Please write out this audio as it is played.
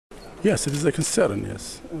Yes, it is a concern.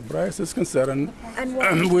 Yes, price is concern.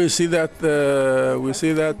 And we see that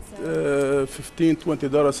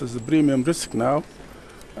 $15-20 is the premium risk now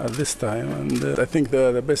at this time, and I think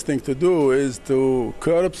the best thing to do is to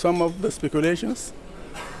curb some of the speculations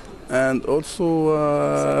and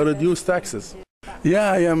also reduce taxes.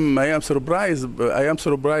 Yeah, I am surprised. I am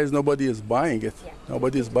surprised nobody is buying it.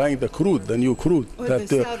 Nobody is buying the crude, the new crude.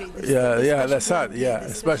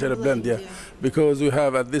 Special blend. Yeah, because we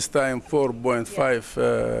have at this time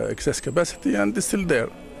 4.5 excess capacity, and it's still there.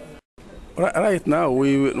 Right now,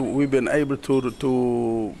 we've been able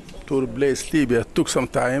to replace Libya. It took some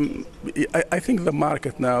time. I think the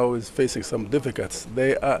market now is facing some difficulties.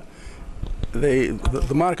 The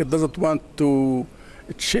market doesn't want to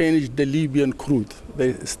change the Libyan crude.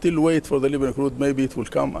 They still wait for the Libyan crude. Maybe it will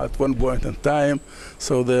come at one point in time.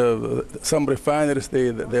 So some refineries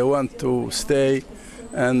they want to stay,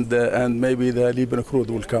 and maybe the Libyan crude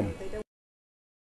will come.